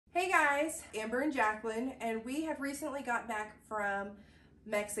Hey guys, Amber and Jacqueline, and we have recently got back from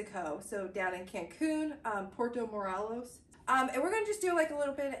Mexico, so down in Cancun, Puerto Morelos. And we're going to just do like a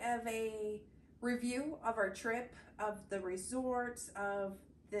little bit of a review of our trip, of the resorts, of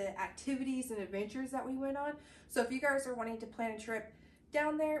the activities and adventures that we went on. So if you guys are wanting to plan a trip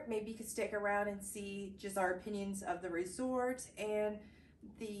down there, maybe you could stick around and see just our opinions of the resort and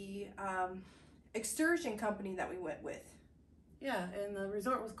the excursion company that we went with. Yeah, and the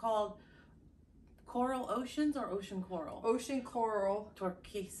resort was called Coral Oceans or Ocean Coral? Ocean Coral.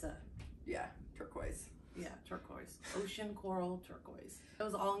 Turqesa. Yeah, turquoise. Yeah, turquoise. Ocean Coral Turquoise. It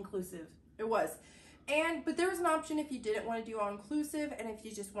was all inclusive. It was. But there was an option if you didn't want to do all inclusive and if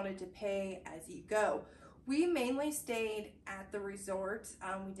you just wanted to pay as you go. We mainly stayed at the resort.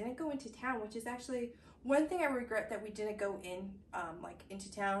 We didn't go into town, which is actually one thing I regret that we didn't go in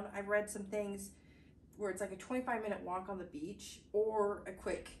into town. I read some things where it's like a 25-minute walk on the beach or a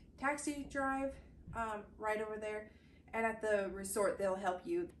quick taxi drive right over there. And at the resort, they'll help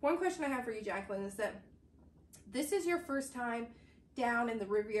you. One question I have for you, Jacqueline, is that this is your first time down in the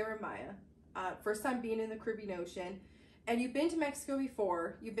Riviera Maya, first time being in the Caribbean Ocean, and you've been to Mexico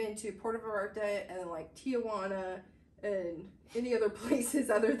before. You've been to Puerto Vallarta and like Tijuana and any other places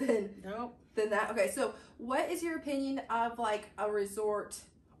other than that. Okay, so what is your opinion of like a resort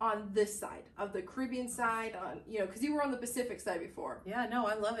on this side of the Caribbean side, because you were on the Pacific side before? Yeah, no,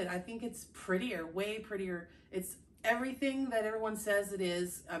 I love it. I think it's prettier, way prettier. It's everything that everyone says it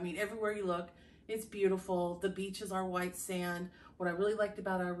is. I mean, everywhere you look, it's beautiful. The beaches are white sand. What I really liked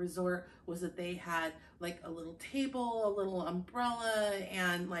about our resort was that they had like a little table, a little umbrella,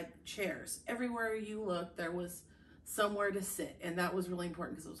 and like chairs. Everywhere you look, there was somewhere to sit, and that was really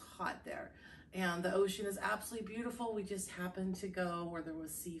important because it was hot there. And the ocean is absolutely beautiful. We just happened to go where there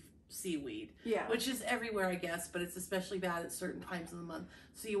was seaweed, which is everywhere, I guess, but it's especially bad at certain times of the month.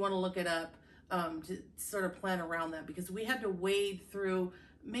 So you want to look it up to sort of plan around that, because we had to wade through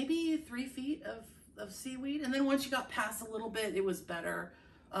maybe 3 feet of seaweed. And then once you got past a little bit, it was better.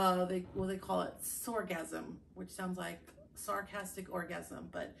 They call it sorgasm, which sounds like sarcastic orgasm,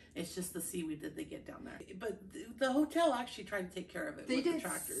 but it's just the seaweed that they get down there. But the hotel actually tried to take care of it. They did the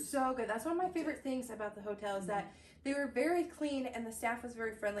tractors. So good. That's one of my favorite things about the hotel is that they were very clean and the staff was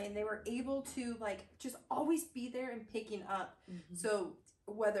very friendly, and they were able to like just always be there and picking up. So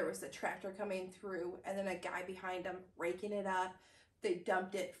whether it was the tractor coming through and then a guy behind them raking it up, they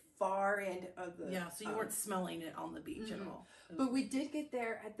dumped it far end of the so you weren't smelling it on the beach at all. But we did get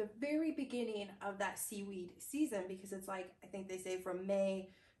there at the very beginning of that seaweed season, because it's like, I think they say from May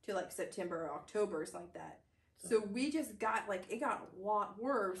to like September or October or something like that. So we just got like, it got a lot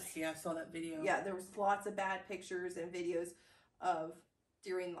worse. Yeah, I saw that video. Yeah, there was lots of bad pictures and videos of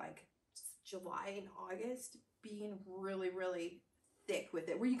during like July and August being really, really thick with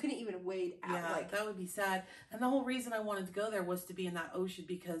it, where you couldn't even wade out. Yeah, like that would be sad. And the whole reason I wanted to go there was to be in that ocean,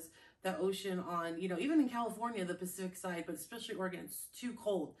 because that ocean on, even in California, the Pacific side, but especially Oregon, it's too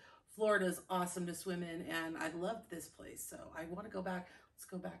cold. Florida's awesome to swim in, and I loved this place, so I want to go back. Let's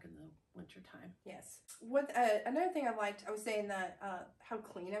go back in the winter time. Yes. What another thing I liked, I was saying that how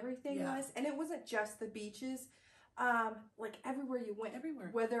clean everything was, and it wasn't just the beaches. Like everywhere you went,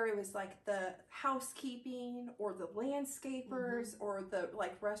 whether it was like the housekeeping or the landscapers or the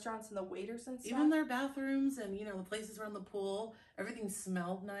like restaurants and the waiters and stuff. Even their bathrooms and the places around the pool, everything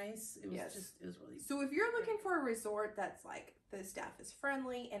smelled nice. It was it was really. So if you're looking for a resort that's like the staff is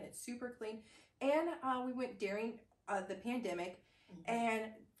friendly and it's super clean, and we went during the pandemic, and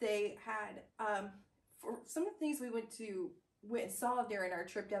they had for some of the things we went and saw during our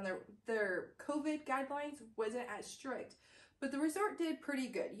trip down there, their COVID guidelines wasn't as strict, but the resort did pretty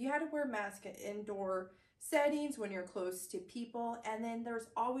good. You had to wear masks in indoor settings when you're close to people, and then there's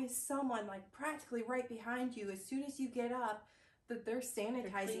always someone like practically right behind you as soon as you get up, that they're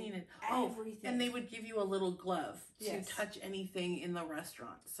sanitizing everything. And they would give you a little glove to touch anything in the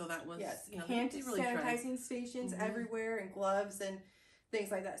restaurant. So that was hand sanitizing stations everywhere, and gloves and things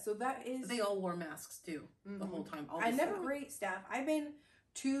like that. So that is... They all wore masks too the whole time. I never great staff. I've been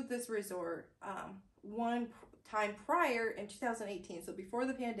to this resort one time prior in 2018, so before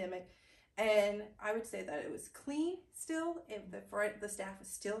the pandemic, and I would say that it was clean still. If the staff was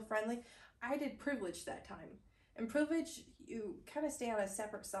still friendly. I did Privilege that time. And Privilege, you kind of stay on a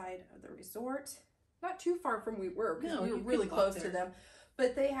separate side of the resort. Not too far from we were, because we were really close to them.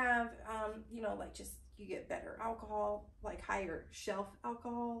 But they have, like just... You get better alcohol, like higher shelf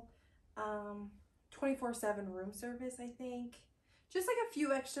alcohol, 24/7 room service, I think. Just like a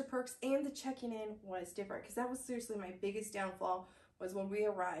few extra perks, and the checking in was different, because that was seriously my biggest downfall, was when we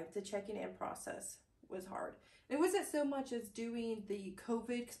arrived, the checking in process was hard. It wasn't so much as doing the COVID,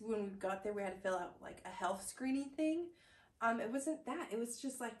 because when we got there, we had to fill out like a health screening thing. It wasn't that. It was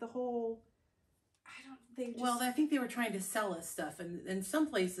just like the whole, I don't think. Well, I think they were trying to sell us stuff, and in some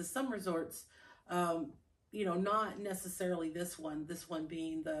places, some resorts, you know, not necessarily this one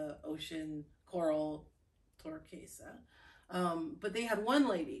being the Ocean Coral Turqesa. But they had one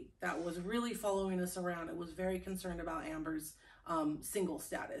lady that was really following us around and was very concerned about Amber's single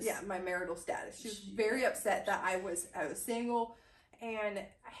status. Yeah, my marital status. She was very upset that I was single, and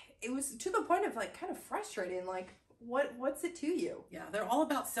it was to the point of like kind of frustrating. Like, what's it to you? Yeah, they're all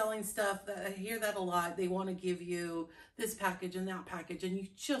about selling stuff. I hear that a lot. They want to give you this package and that package, and you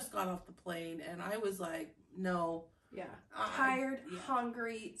just got off the plane, and I was like, no. Yeah. Tired,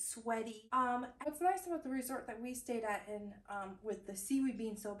 hungry, sweaty. What's nice about the resort that we stayed at, and with the seaweed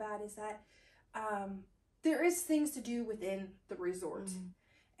being so bad, is that there is things to do within the resort.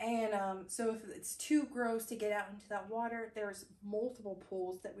 And so if it's too gross to get out into that water, there's multiple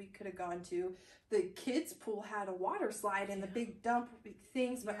pools that we could have gone to. The kids' pool had a water slide and the big dump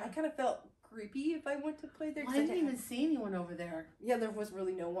things, but I kind of felt creepy if I went to play there. Well, I didn't even see anyone over there. Yeah, there was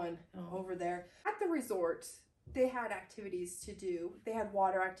really no one over there. At the resort, they had activities to do. They had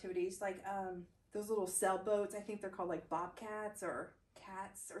water activities, like those little sailboats. I think they're called like bobcats or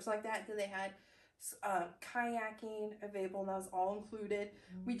cats or something like that. Then they had kayaking available, and that was all included.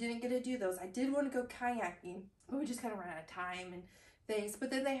 We didn't get to do those. I did want to go kayaking, but we just kind of ran out of time and things.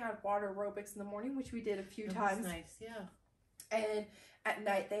 But then they had water aerobics in the morning, which we did a few times. Nice, yeah. And at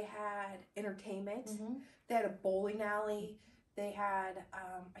night they had entertainment. They had a bowling alley. They had,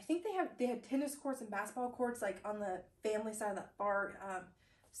 I think they had tennis courts and basketball courts, like on the family side of that far,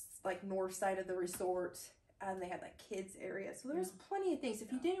 like north side of the resort. And they had like kids area. So there was plenty of things.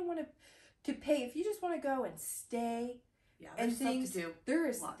 If you didn't want to pay, if you just want to go and stay, there's things to do. There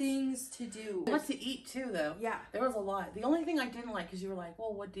is things to do. Lots to eat too, though. Yeah, there was a lot. The only thing I didn't like, because you were like,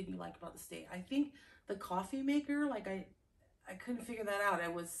 well, what didn't you like about the stay? I think the coffee maker, like I couldn't figure that out. I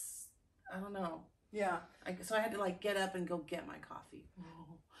don't know. Yeah. So I had to like get up and go get my coffee.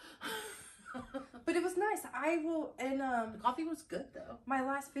 But it was nice. The coffee was good though. My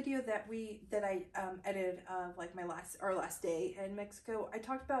last video that I edited of like our last day in Mexico, I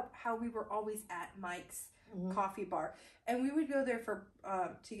talked about how we were always at Mike's coffee bar, and we would go there for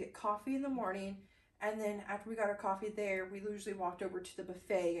to get coffee in the morning, and then after we got our coffee there, we usually walked over to the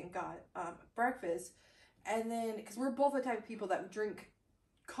buffet and got breakfast, and then because we're both the type of people that would drink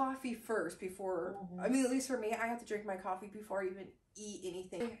coffee first before. I mean, at least for me, I have to drink my coffee before I even eat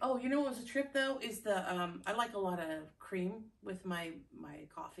anything. Oh, you know what was a trip though is the I like a lot of cream with my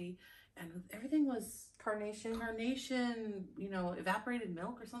coffee, and everything was carnation, you know, evaporated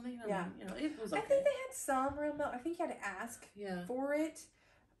milk or something. I mean, you know, it was okay. I think they had some real milk. I think you had to ask for it.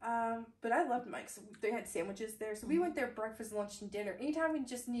 But I loved Mike's. They had sandwiches there, so we went there breakfast, lunch, and dinner. Anytime we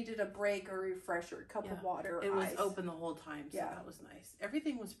just needed a break or a refresher, a cup of water or it was ice. Open the whole time, so that was nice.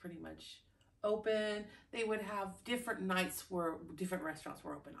 Everything was pretty much open. They would have different nights where different restaurants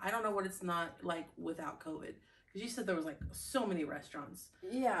were open. I don't know what it's not like without COVID, because you said there was like so many restaurants.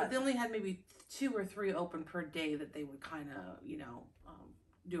 Yeah, but they only had maybe 2 or 3 open per day that they would kind of, you know,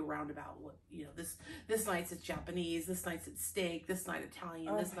 do a roundabout. What, you know, this night's it's Japanese, this night's it's steak, this night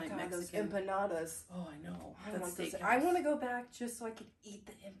Italian, this night Mexican. Those empanadas. Oh, I know. I want to go back just so I could eat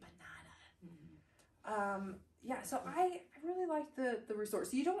the empanada. Yeah, so I really like the resort.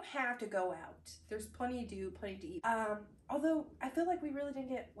 So you don't have to go out. There's plenty to do, plenty to eat. Although I feel like we really didn't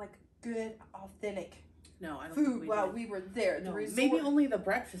get like good, authentic I don't food think while we were there. No, the resort. maybe only the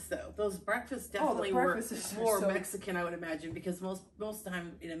breakfast though. Those breakfasts definitely were more so Mexican, I would imagine, because most of the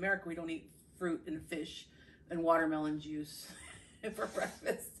time in America we don't eat fruit and fish and watermelon juice for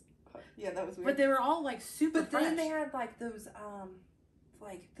breakfast. Yeah, that was weird. But they were all like super fresh. Then they had like those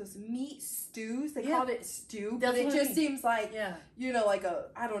meat stews. They called it stew, but it just seems like, you know, like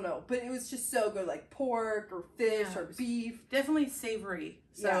I don't know, but it was just so good, like pork or fish or beef. Definitely savory.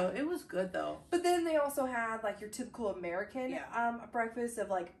 So it was good though. But then they also had like your typical American breakfast of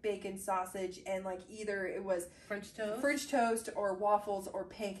like bacon, sausage, and like either it was French toast or waffles or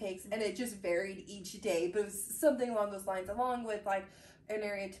pancakes, and it just varied each day. But it was something along those lines, along with like an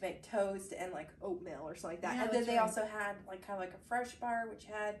area to make toast and like oatmeal or something like that. And then they also had like kind of like a fresh bar, which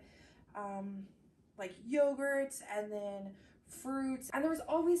had like yogurts and then fruits, and there was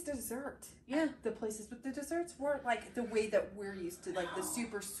always dessert at the places, but the desserts weren't like the way that we're used to, like the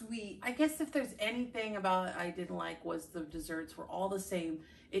super sweet. I guess if there's anything about I didn't like was the desserts were all the same.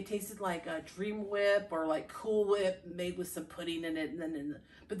 It tasted like a Dream Whip or like Cool Whip made with some pudding in it, and then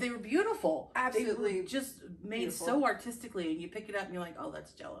but they were beautiful. Absolutely, they were just made beautiful. so artistically, and you pick it up and you're like, oh,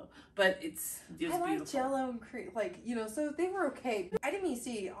 that's Jello, but it was I like beautiful. Jello and cream, like, you know, so they were okay. I didn't even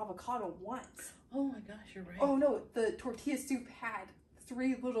see avocado once. Oh my gosh, you're right. Oh no, the tortilla soup had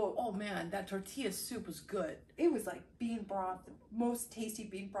 3 little. Oh man, that tortilla soup was good. It was like bean broth, the most tasty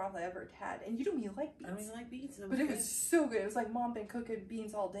bean broth I ever had. And you don't even like beans. I don't even like beans, but it was so good. It was like mom been cooking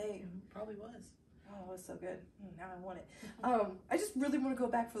beans all day. Probably was. Oh, it was so good. Now I want it. I just really want to go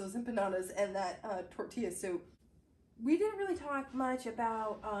back for those empanadas and that tortilla soup. We didn't really talk much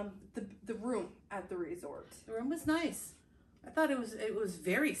about the room at the resort. The room was nice. I thought it was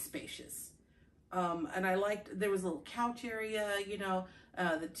very spacious. And I liked, there was a little couch area, you know,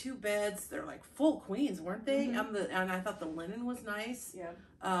 the 2 beds, they're like full queens, weren't they? And I thought the linen was nice.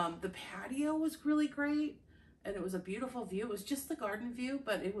 Yeah. The patio was really great, and it was a beautiful view. It was just the garden view,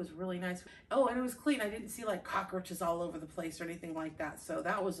 but it was really nice. Oh, and it was clean. I didn't see like cockroaches all over the place or anything like that. So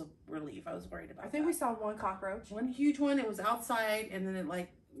that was a relief. I was worried about that. I think we saw 1 cockroach. 1 huge one. It was outside, and then it like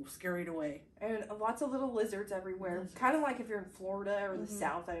scurried away. And lots of little lizards everywhere. Kind of like if you're in Florida or the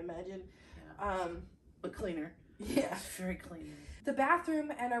South, I imagine. Yeah. But cleaner. Yeah. Very clean. The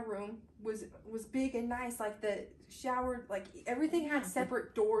bathroom and our room was big and nice. Like the shower, like everything had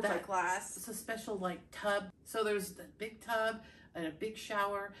separate doors, like glass. It's a special like tub. So there's the big tub and a big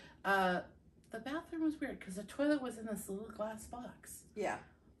shower. The bathroom was weird because the toilet was in this little glass box. Yeah.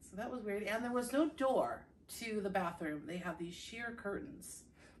 So that was weird. And there was no door to the bathroom. They have these sheer curtains.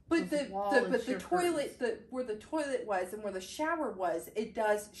 But the toilet, where the toilet was and where the shower was, it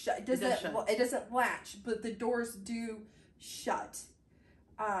does shut. It doesn't latch, but the doors do shut.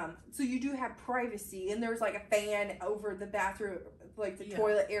 So you do have privacy, and there's like a fan over the bathroom, like the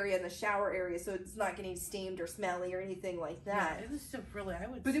toilet area and the shower area, so it's not getting steamed or smelly or anything like that. Yeah, it was just really,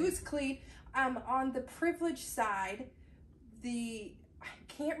 But it was clean. On the privileged side, I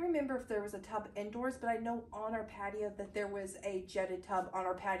can't remember if there was a tub indoors, but I know on our patio that there was a jetted tub on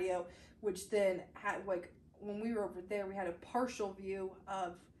our patio, which then had, like, when we were over there, we had a partial view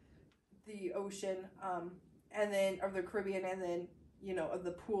of the ocean, and then, of the Caribbean, and then, you know, of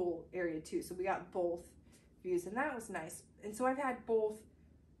the pool area too. So we got both views, and that was nice. And so I've had both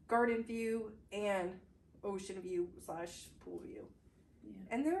garden view and ocean view / pool view. Yeah.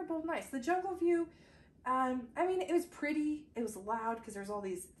 And they were both nice. The jungle view, I mean, it was pretty. It was loud because there's all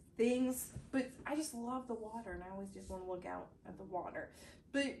these things, but I just love the water, and I always just want to look out at the water.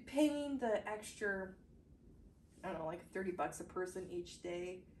 But paying the extra, I don't know, like $30 a person each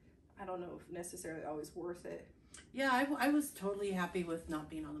day, I don't know if necessarily always worth it. Yeah, I was totally happy with not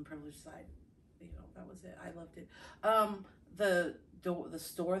being on the privileged side. You know, that was it. I loved it. The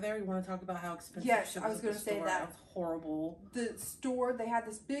store there, you want to talk about how expensive yes, shit I was going to say that. It was horrible. The store, they had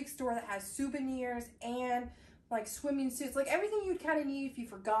this big store that has souvenirs and like swimming suits, like everything you'd kind of need if you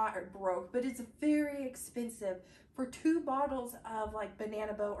forgot or broke, but it's very expensive. For 2 bottles of like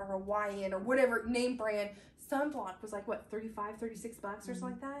Banana Boat or Hawaiian or whatever name brand sunblock was like, what, $35, $36 or something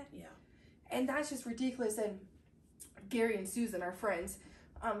like that? Yeah. And that's just ridiculous. And Gary and Susan, our friends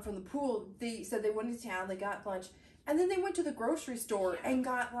from the pool, they said they went into town, they got lunch, and then they went to the grocery store and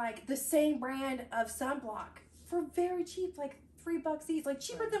got like the same brand of sunblock for very cheap, like $3 each, like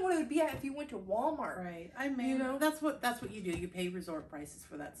cheaper than what it would be at if you went to Walmart. Right. I mean, you know, that's what you do. You pay resort prices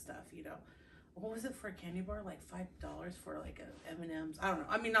for that stuff, you know. What was it for a candy bar? Like $5 for like a M&M's. I don't know.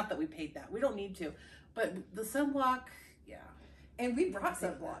 I mean, not that we paid that. We don't need to. But the sunblock, yeah. And we brought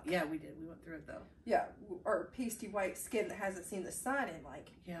sunblock. Yeah, we did. We went through it though. Yeah, our pasty white skin that hasn't seen the sun in like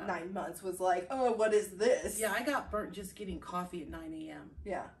 9 months was like, oh, what is this? Yeah, I got burnt just getting coffee at 9 a.m.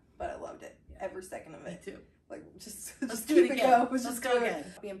 Yeah, but I loved it. Yeah. Every second of it. Me too. Like, just Let's keep do it it again. going. Let's go again.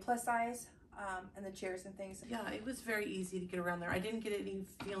 Being plus size, and the chairs and things. Yeah, it was very easy to get around there. I didn't get any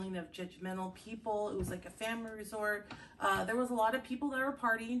feeling of judgmental people. It was like a family resort. There was a lot of people that were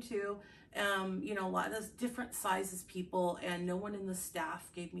partying too. You know, a lot of different sizes people, and no one in the staff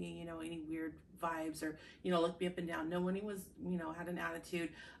gave me, you know, any weird vibes or, you know, looked me up and down. No one was, you know, had an attitude.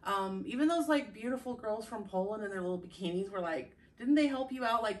 Even those like beautiful girls from Poland in their little bikinis were like, didn't they help you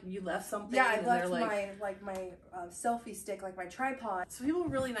out? Like you left something? Yeah, I left my selfie stick, like my tripod. So people were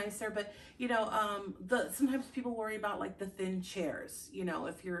really nice there, but you know, sometimes people worry about like the thin chairs. You know,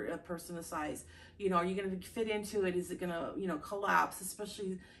 if you're a person of size, you know, are you going to fit into it? Is it going to, you know, collapse?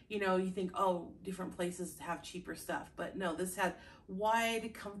 Especially, you know, you think, oh, different places have cheaper stuff, but no, this had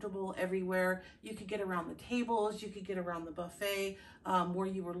wide, comfortable everywhere. You could get around the tables, you could get around the buffet, where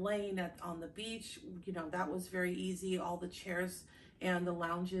you were laying on the beach. You know, that was very easy. All the chairs and the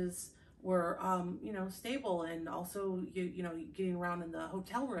lounges were you know, stable, and also you know, getting around in the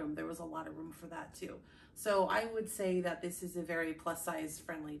hotel room, there was a lot of room for that too. So I would say that this is a very plus size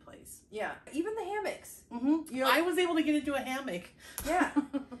friendly place. Yeah, even the hammocks. You know, I was able to get into a hammock. Yeah,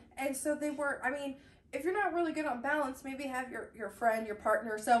 and so they were. I mean, if you're not really good on balance, maybe have your friend, your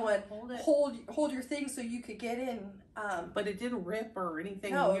partner, someone hold your thing so you could get in. But it didn't rip or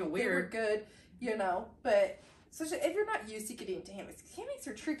anything. No, weird. They were good, you know. But especially if you're not used to getting into hammocks, hammocks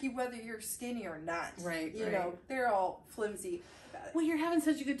are tricky whether you're skinny or not. Right. You know, they're all flimsy. Well, you're having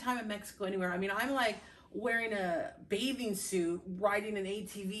such a good time in Mexico anywhere. I mean, I'm like wearing a bathing suit, riding an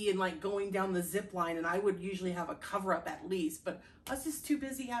ATV, and like going down the zip line, and I would usually have a cover up at least, but I was just too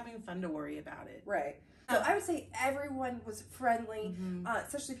busy having fun to worry about it. Right. So I would say everyone was friendly,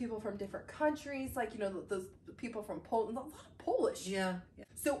 especially people from different countries, like, you know, those people from Poland, a lot of Polish. Yeah.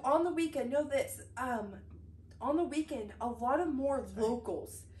 So on the weekend, know this, on the weekend, a lot of more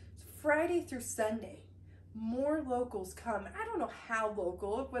locals, Friday through Sunday, more locals come. I don't know how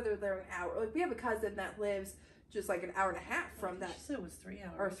local, whether they're an hour. Like, we have a cousin that lives just like an hour and a half from that. She said it was 3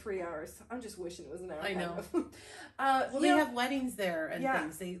 hours. Or 3 hours. I'm just wishing it was an hour. I know. Well, they have weddings there and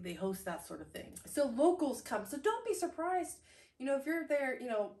things. They host that sort of thing. So locals come. So don't be surprised, you know, if you're there, you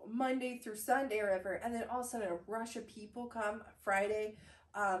know, Monday through Sunday or whatever, and then all of a sudden a rush of people come Friday.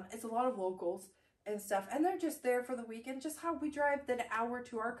 It's a lot of locals and stuff, and they're just there for the weekend, just how we drive that hour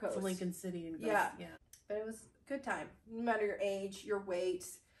to our coast. To Lincoln City. And yeah. But it was a good time, no matter your age, your weight,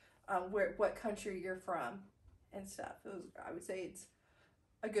 what country you're from and stuff. I would say it's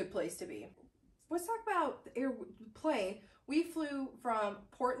a good place to be. Let's talk about the airplane. We flew from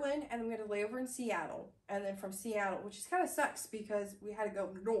Portland, and then we had a layover in Seattle, and then from Seattle, which just kind of sucks because we had to go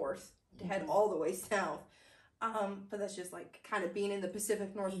north to head all the way south. But that's just like kind of being in the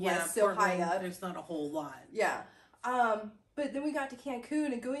Pacific Northwest, so Portland, high up. There's not a whole lot. Yeah. But then we got to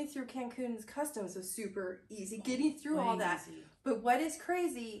Cancun, and going through Cancun's customs was super easy. Getting through all that. Easy. But what is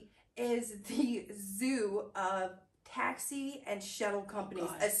crazy is the zoo of taxi and shuttle companies.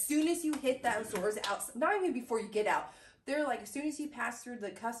 As soon as you hit those doors out, not even before you get out, they're like, as soon as you pass through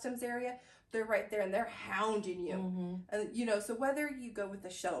the customs area, they're right there and they're hounding you. And you know, so whether you go with the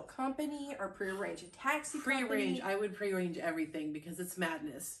shuttle company or prearrange a taxi company, I would prearrange everything because it's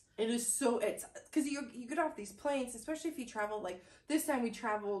madness. It is so, it's because you get off these planes, especially if you travel, like this time we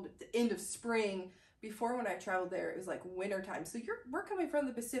traveled at the end of spring. Before, when I traveled there, it was like winter time. So we're coming from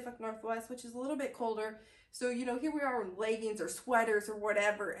the Pacific Northwest, which is a little bit colder. So, you know, here we are in leggings or sweaters or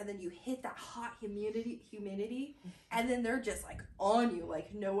whatever, and then you hit that hot humidity, and then they're just like on you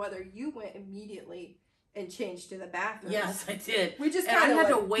like no other. You went immediately and changed to the bathroom. Yes, I did. We just kind of had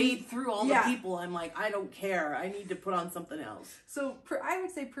to wade through all the people. I'm like, I don't care. I need to put on something else. So I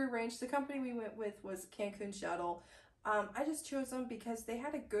would say prearranged. The company we went with was Cancun Shuttle. I just chose them because they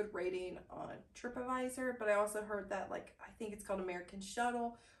had a good rating on TripAdvisor, but I also heard that, like, I think it's called American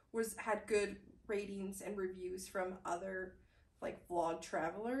Shuttle, had good ratings and reviews from other, like, vlog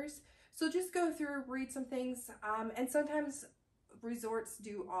travelers. So just go through, read some things, and sometimes resorts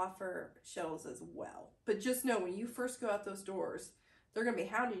do offer shuttles as well. But just know, when you first go out those doors, they're going to be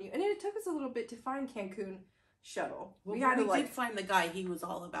hounding you. And it took us a little bit to find Cancun Shuttle. Well, we did find the guy. He was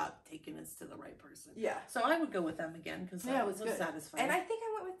all about taking us to the right person. Yeah. So I would go with them again because it was satisfying. And I think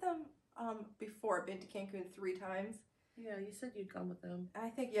I went with them before. I've been to Cancun 3 times. Yeah, you said you'd gone with them. I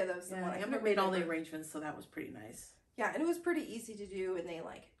think, that was the one. Amber made all the arrangements, so that was pretty nice. Yeah, and it was pretty easy to do, and they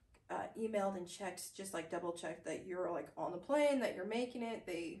like emailed and checked, just like double checked that you're like on the plane, that you're making it.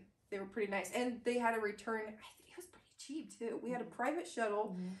 They were pretty nice, and they had a return. I think it was pretty cheap too. We had a private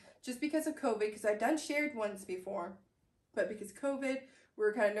shuttle. Just because of COVID, because I'd done shared ones before, but because of COVID, we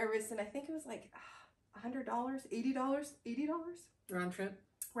were kind of nervous, and I think it was like $100, $80. Round trip?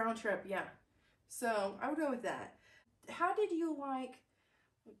 Round trip, yeah. So I would go with that. How did you like,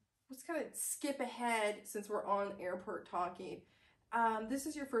 let's kind of skip ahead since we're on airport talking. This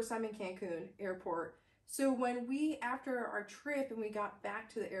is your first time in Cancun airport. So when after our trip and we got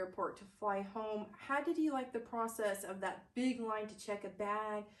back to the airport to fly home, how did you like the process of that big line to check a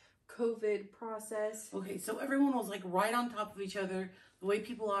bag, COVID process? Okay, so everyone was like right on top of each other. The way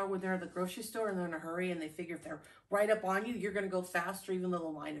people are when they're at the grocery store and they're in a hurry and they figure if they're right up on you, you're going to go faster even though the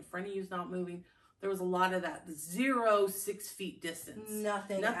line in front of you is not moving. There was a lot of that. 0 6 feet distance.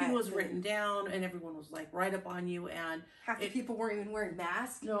 Nothing was written down, and everyone was like right up on you. And half the people weren't even wearing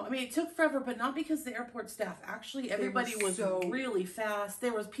masks. No, I mean, it took forever, but not because the airport staff. Actually, everybody was really fast.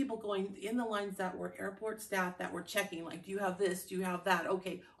 There was people going in the lines that were airport staff that were checking, like, do you have this? Do you have that?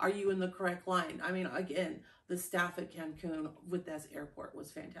 Okay, are you in the correct line? I mean, again, the staff at Cancun with this airport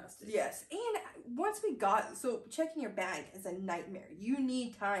was fantastic. Yes. And once we got, so checking your bag is a nightmare. You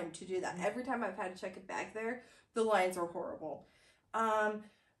need time to do that. Every time I've had to check a bag there, the lines are horrible.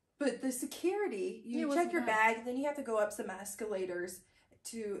 But the security, you check your bag, then you have to go up some escalators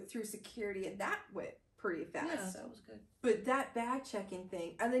through security, and that went pretty fast. Yeah, that was good. But that bag checking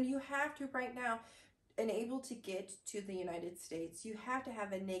thing, and then you have to right now, and able to get to the United States, you have to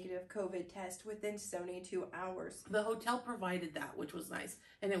have a negative COVID test within 72 hours. The hotel provided that, which was nice.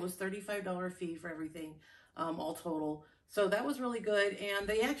 And it was $35 fee for everything, all total. So that was really good. And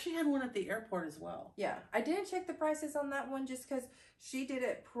they actually had one at the airport as well. Yeah, I didn't check the prices on that one just because she did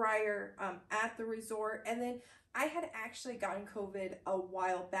it prior at the resort. And then I had actually gotten COVID a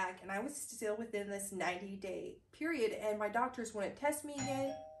while back, and I was still within this 90-day period, and my doctors wouldn't test me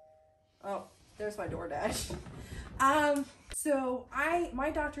again. Oh, there's my DoorDash. So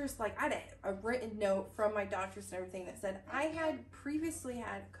my doctors, like, I had a written note from my doctors and everything that said I had previously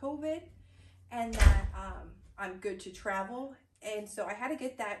had COVID and that I'm good to travel. And so I had to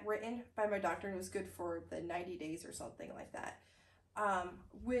get that written by my doctor, and it was good for the 90 days or something like that,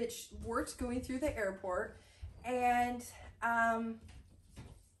 which worked going through the airport. And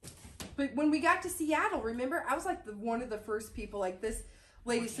but when we got to Seattle, remember, I was like one of the first people, like this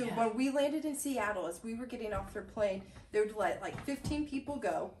lady. So when we landed in Seattle, as we were getting off their plane, they would let like 15 people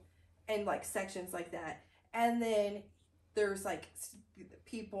go in like sections like that. And then there's like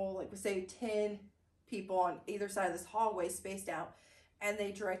people, like we say 10 people on either side of this hallway spaced out. And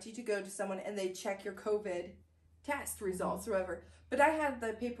they direct you to go to someone, and they check your COVID test results or whatever. But I had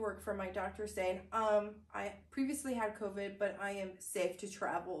the paperwork from my doctor saying, I previously had COVID, but I am safe to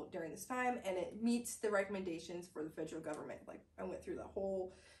travel during this time, and it meets the recommendations for the federal government. Like, I went through the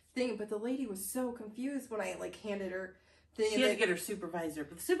whole thing, but the lady was so confused when I like handed her thing. She had to get her supervisor,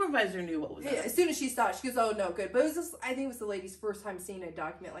 but the supervisor knew what was up. As soon as she saw it, she goes, oh, no, good. But it was just, I think it was the lady's first time seeing a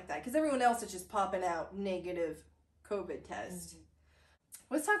document like that, because everyone else is just popping out negative COVID test.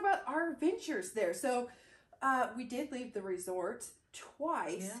 Let's talk about our adventures there. So we did leave the resort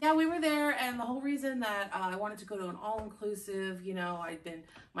twice. Yeah, we were there, and the whole reason that I wanted to go to an all-inclusive, you know,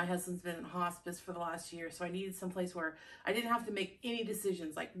 my husband's been in hospice for the last year, so I needed some place where I didn't have to make any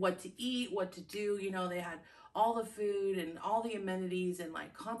decisions, like what to eat, what to do. You know, they had all the food and all the amenities, and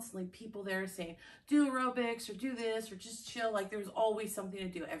like constantly people there saying, do aerobics or do this or just chill. Like there was always something to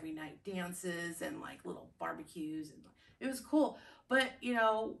do every night, dances and like little barbecues, and it was cool. But, you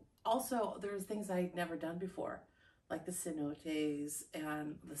know, also there was things I'd never done before, like the cenotes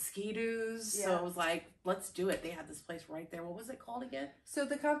and the ski-doos. Yeah. So it was like, let's do it. They had this place right there. What was it called again? So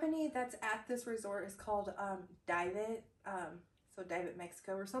the company that's at this resort is called Dive It. So Dive It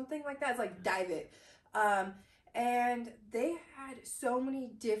Mexico or something like that. It's like Dive It. And they had so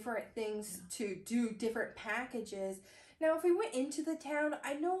many different things to do, different packages. Now, if we went into the town,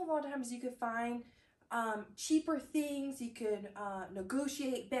 I know a lot of times you could find cheaper things. You could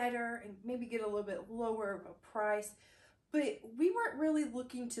negotiate better and maybe get a little bit lower of a price. But we weren't really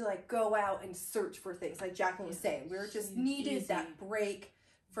looking to like go out and search for things like Jacqueline was saying. We were just needed that break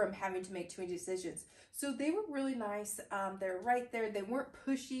from having to make too many decisions. So they were really nice. They're right there. They weren't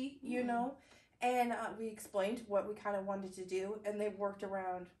pushy, you know. And we explained what we kind of wanted to do, and they worked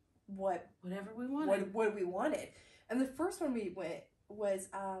around whatever we wanted. What we wanted. And the first one we went was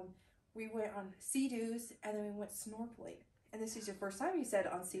we went on Sea-Doos, and then we went snorkeling. And this is your first time you said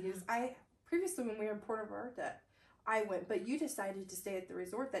on Sea-Doos. I previously, when we were in Puerto Vallarta, I went, but you decided to stay at the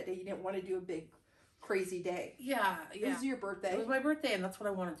resort that day. You didn't want to do a big crazy day. Yeah. It was your birthday. It was my birthday, and that's what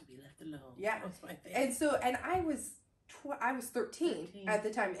I wanted to be, left alone. Yeah. That was my thing. And so, and I was 13 at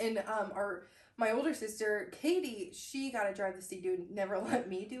the time, and my older sister, Katie, she got to drive the Sea-Doo and never let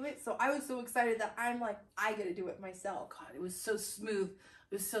me do it. So I was so excited that I'm like, I got to do it myself. God, it was so smooth.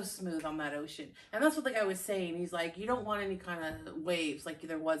 It was so smooth on that ocean. And that's what the guy was saying. He's like, you don't want any kind of waves like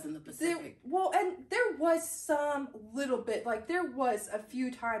there was in the Pacific. And there was some little bit, like there was a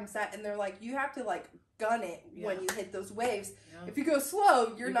few times that, and they're like, you have to like gun it when you hit those waves. Yeah. If you go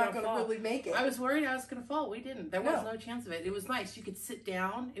slow, you're not going to really make it. I was worried I was going to fall. We didn't. There was no chance of it. It was nice. You could sit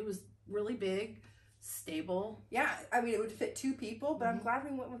down. It was really big, stable. Yeah, I mean, it would fit 2 people, but I'm glad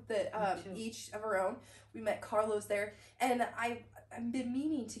we went with the each of our own. We met Carlos there, and I've been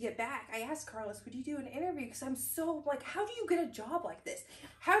meaning to get back. I asked Carlos, would you do an interview? Because I'm so like, how do you get a job like this?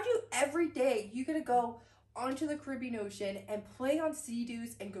 How do you every day you gotta go onto the Caribbean Ocean and play on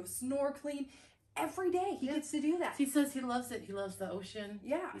Sea-Doos and go snorkeling? Every day he gets to do that. He says he loves it. He loves the ocean.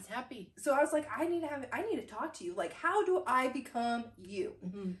 Yeah. He's happy. So I was like, I need to talk to you. Like, how do I become you?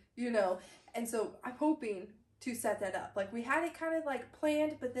 You know? And so I'm hoping to set that up. Like we had it kind of like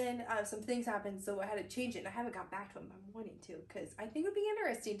planned, but then some things happened, so I had to change it. And I haven't got back to him. I'm wanting to, because I think it would be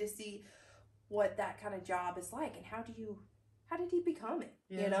interesting to see what that kind of job is like and how did he become it?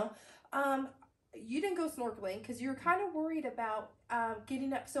 Yeah. You know, you didn't go snorkeling because you were kind of worried about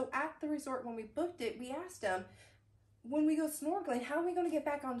getting up. So at the resort when we booked it, we asked him, when we go snorkeling, how are we going to get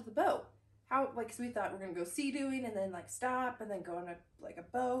back onto the boat? How, like, so we thought we're going to go sea doing and then like stop and then go on a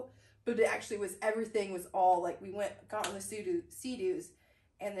boat. But it actually was, everything was all like, we got on the sea-doos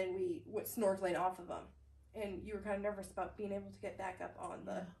and then we went snorkeling off of them. And you were kind of nervous about being able to get back up on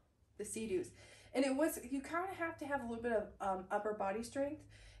the sea-doos. And it was, you kind of have to have a little bit of upper body strength.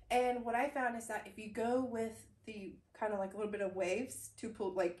 And what I found is that if you go with the kind of like a little bit of waves to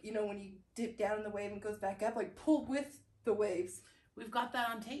pull, like, you know, when you dip down in the wave and goes back up, like pull with the waves. We've got that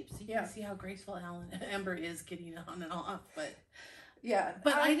on tape, so you can see how graceful Amber is getting on and off. But yeah,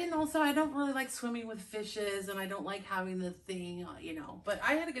 but I don't really like swimming with fishes, and I don't like having the thing, you know. But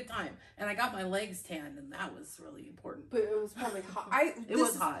I had a good time, and I got my legs tanned, and that was really important. But it was probably hot. It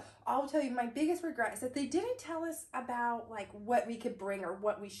was hot. I'll tell you, my biggest regret is that they didn't tell us about like what we could bring or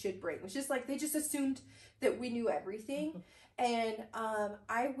what we should bring. It was just like they just assumed that we knew everything. And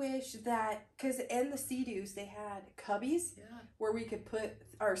I wish that, because in the Sea-Doos they had cubbies where we could put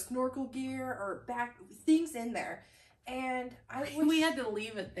our snorkel gear or back things in there. And I wish we had to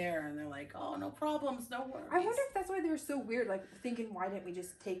leave it there, and they're like, "Oh, no problems, no worries." I wonder if that's why they were so weird, like thinking, why didn't we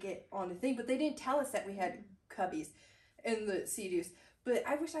just take it on the thing? But they didn't tell us that we had cubbies in the Sea-Doos. But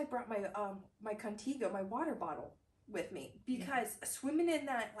I wish I brought my my Contigo, my water bottle, with me, because swimming in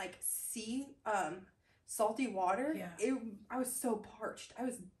that like sea salty water, I was so parched. I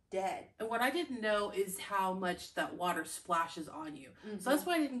was dead. And what I didn't know is how much that water splashes on you. So that's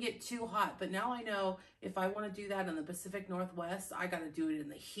why I didn't get too hot. But now I know if I want to do that in the Pacific Northwest, I got to do it in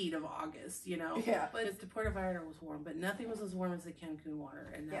the heat of August, you know? Yeah. But the Puerto Vallarta was warm, but nothing was as warm as the Cancun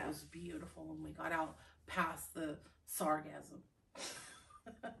water. And that was beautiful when we got out past the sargassum.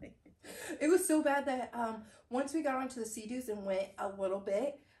 It was so bad that once we got onto the Sea-Doos and went a little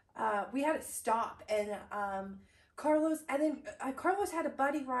bit, we had to stop, and Carlos had a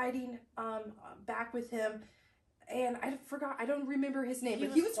buddy riding back with him, and I don't remember his name,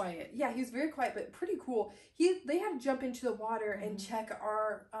 but he was quiet. Yeah, he was very quiet, but pretty cool. They had to jump into the water and check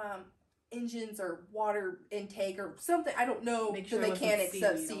our engines or water intake or something. I don't know the mechanics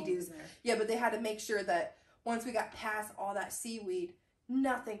of Sea-Doos. Yeah, but they had to make sure that once we got past all that seaweed,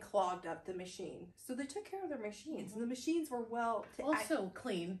 nothing clogged up the machine. So they took care of their machines, and the machines were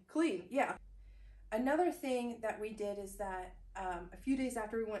clean. Clean, yeah. Another thing that we did is that a few days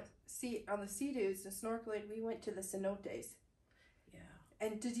after we went on the Sea-Doos and snorkeling, we went to the cenotes. Yeah.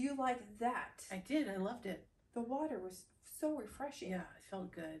 And did you like that? I did. I loved it. The water was so refreshing. Yeah, it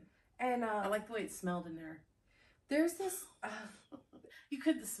felt good. And I like the way it smelled in there. There's this... you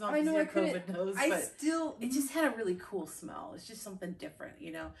couldn't smell because your COVID nose, but it just had a really cool smell. It's just something different,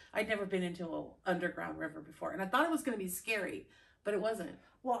 you know. I'd never been into an underground river before, and I thought it was going to be scary, but it wasn't.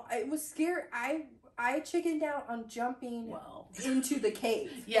 Well, it was scary. I chickened out on jumping into the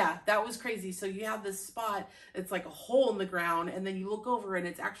cave. Yeah, that was crazy. So you have this spot, it's like a hole in the ground, and then you look over and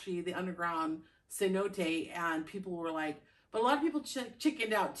it's actually the underground cenote, and people were like, but a lot of people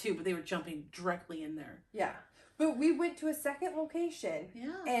chickened out too, but they were jumping directly in there. Yeah. But we went to a second location,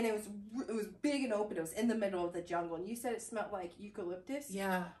 and it was big and open. It was in the middle of the jungle, and you said it smelled like eucalyptus.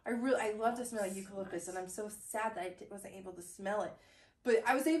 Yeah, I love the smell of eucalyptus, and I'm so sad that I wasn't able to smell it. But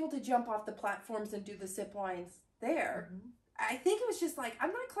I was able to jump off the platforms and do the zip lines there. I think it was just like,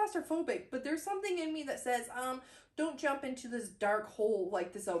 I'm not claustrophobic, but there's something in me that says, don't jump into this dark hole,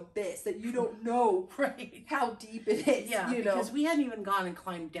 like this abyss that you don't know how deep it is. Yeah, you know? Because we hadn't even gone and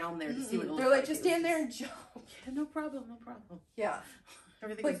climbed down there to see what it looked like. They're like, just stand there and jump. Yeah, no problem, no problem. Yeah.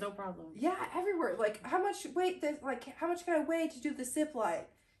 Everything is no problem. Yeah, everywhere. Like, how much can I weigh to do the zip line?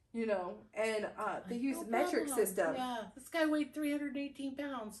 You know, and they use metric system. Yeah, this guy weighed 318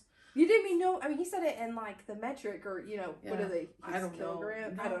 pounds. You didn't even know. I mean, he said it in like the metric, or you know, what are they? I don't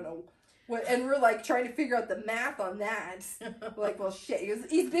kilogram? know. I don't know. What? And we're like trying to figure out the math on that. Like, well, shit,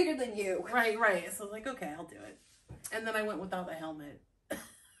 he's bigger than you. Right. So I was like, okay, I'll do it. And then I went without a helmet.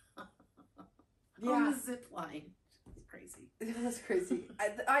 On the zip line. It's crazy. It was crazy.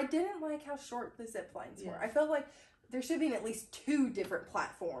 I didn't like how short the zip lines were. I felt like there should be at least 2 different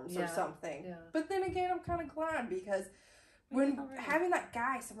platforms or something. Yeah. But then again, I'm kind of glad, because when having that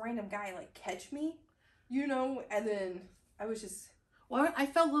guy, some random guy, like catch me, you know, and then I was just... Well, I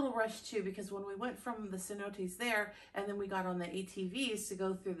felt a little rushed too, because when we went from the cenotes there, and then we got on the ATVs to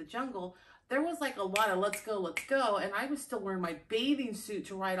go through the jungle, there was like a lot of let's go, and I was still wearing my bathing suit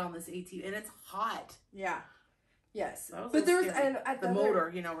to ride on this ATV, and it's hot. Yeah. Yes, That was but there's scary. and at The other,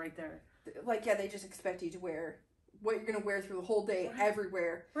 motor, you know, right there. like, yeah, they just expect you to wear what you're gonna wear through the whole day, Right.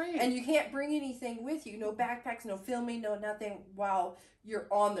 everywhere, Right. and you can't bring anything with you. No backpacks, no filming, no nothing while you're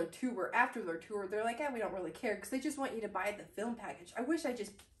on their tour. After their tour, they're like, yeah, we don't really care because they just want you to buy the film package. I wish I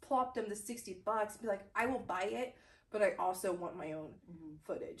just plopped them the $60 and be like, I will buy it, but I also want my own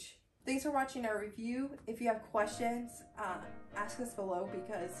footage. Thanks for watching our review. If you have questions, ask us below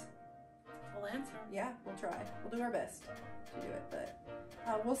because We'll answer. yeah, we'll try. We'll do our best to do it,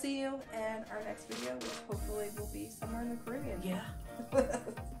 but we'll see you in our next video, which hopefully will be somewhere in the Caribbean. Yeah.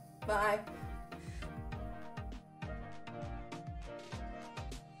 Bye.